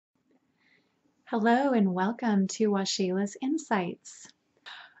Hello and welcome to Waxela's Insights.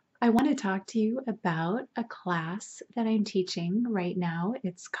 I want to talk to you about a class that I'm teaching right now.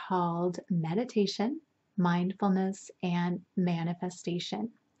 It's called Meditation, Mindfulness, and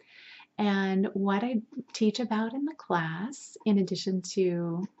Manifestation. And what I teach about in the class, in addition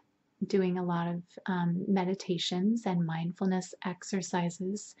to doing a lot of meditations and mindfulness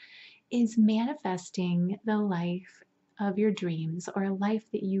exercises, is manifesting the life of your dreams or a life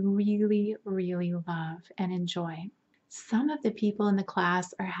that you really, really love and enjoy. Some of the people in the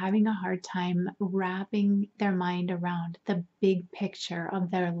class are having a hard time wrapping their mind around the big picture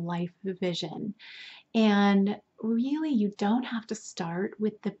of their life vision. And really, you don't have to start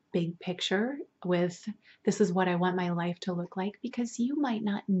with the big picture, with this is what I want my life to look like, because you might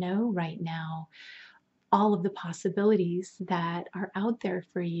not know right now all of the possibilities that are out there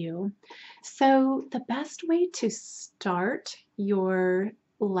for you. So, the best way to start your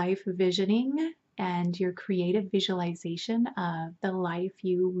life visioning and your creative visualization of the life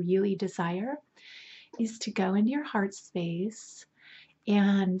you really desire is to go into your heart space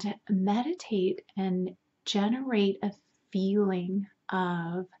and meditate and generate a feeling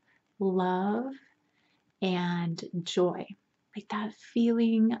of love and joy. Like that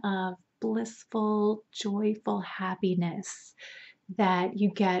feeling of blissful, joyful happiness that you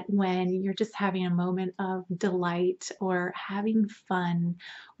get when you're just having a moment of delight or having fun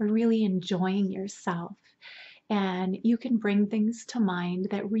or really enjoying yourself. And you can bring things to mind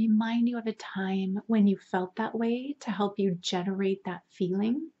that remind you of a time when you felt that way to help you generate that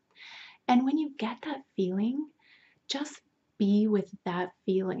feeling. And when you get that feeling, just be with that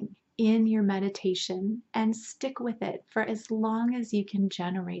feeling in your meditation and stick with it for as long as you can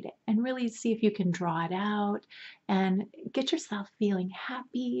generate it and really see if you can draw it out and get yourself feeling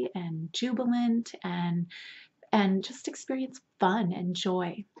happy and jubilant and just experience fun and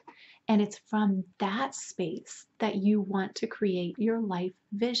joy. And it's from that space that you want to create your life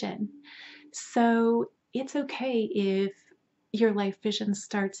vision. So it's okay if your life vision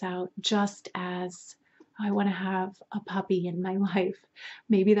starts out just as I want to have a puppy in my life.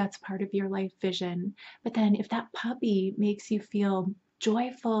 Maybe that's part of your life vision. But then if that puppy makes you feel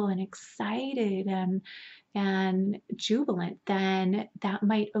joyful and excited and jubilant, then that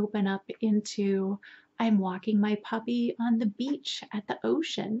might open up into I'm walking my puppy on the beach at the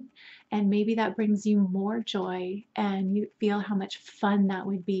ocean. And maybe that brings you more joy and you feel how much fun that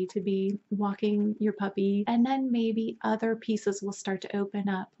would be to be walking your puppy. And then maybe other pieces will start to open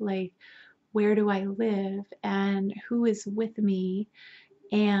up, like where do I live and who is with me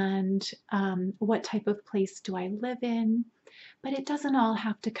and what type of place do I live in. But it doesn't all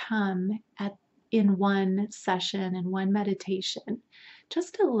have to come in one session and one meditation.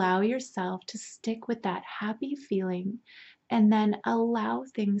 Just allow yourself to stick with that happy feeling and then allow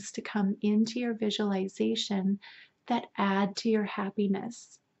things to come into your visualization that add to your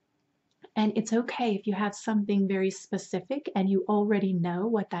happiness. And it's okay if you have something very specific and you already know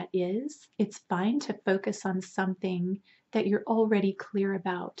what that is. It's fine to focus on something that you're already clear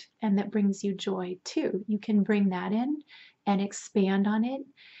about and that brings you joy too. You can bring that in and expand on it.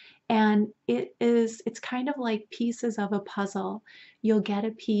 And it's kind of like pieces of a puzzle. You'll get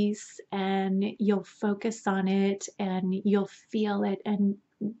a piece and you'll focus on it and you'll feel it and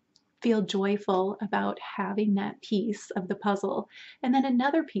feel joyful about having that piece of the puzzle. And then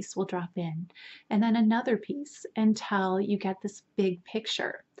another piece will drop in, and then another piece until you get this big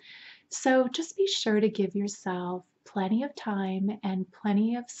picture. So just be sure to give yourself plenty of time and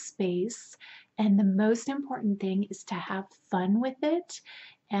plenty of space. And the most important thing is to have fun with it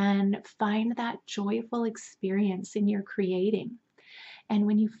and find that joyful experience in your creating. And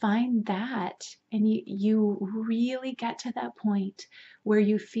when you find that and you really get to that point where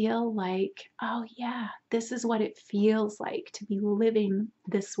you feel like, oh, yeah, this is what it feels like to be living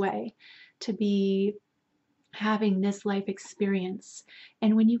this way, to be having this life experience.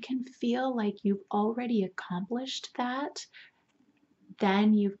 And when you can feel like you've already accomplished that,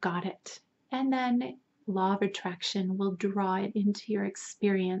 then you've got it. And then law of attraction will draw it into your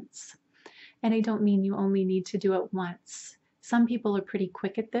experience. And I don't mean you only need to do it once. Some people are pretty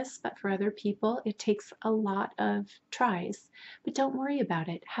quick at this, but for other people, it takes a lot of tries. But don't worry about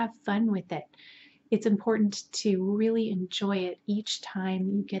it. Have fun with it. It's important to really enjoy it each time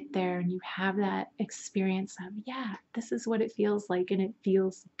you get there and you have that experience of, yeah, this is what it feels like and it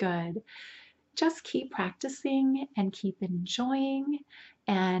feels good. Just keep practicing and keep enjoying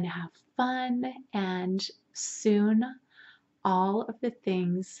and have fun, and soon all of the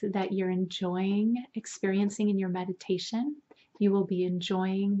things that you're enjoying experiencing in your meditation, you will be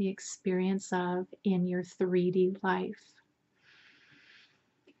enjoying the experience of in your 3D life.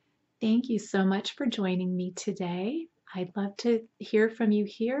 Thank you so much for joining me today. I'd love to hear from you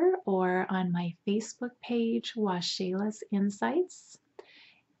here or on my Facebook page, Waxela's Insights.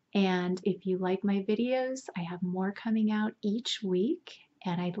 And if you like my videos, I have more coming out each week,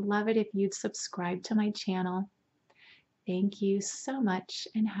 and I'd love it if you'd subscribe to my channel. Thank you so much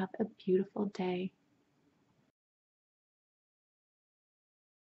and have a beautiful day.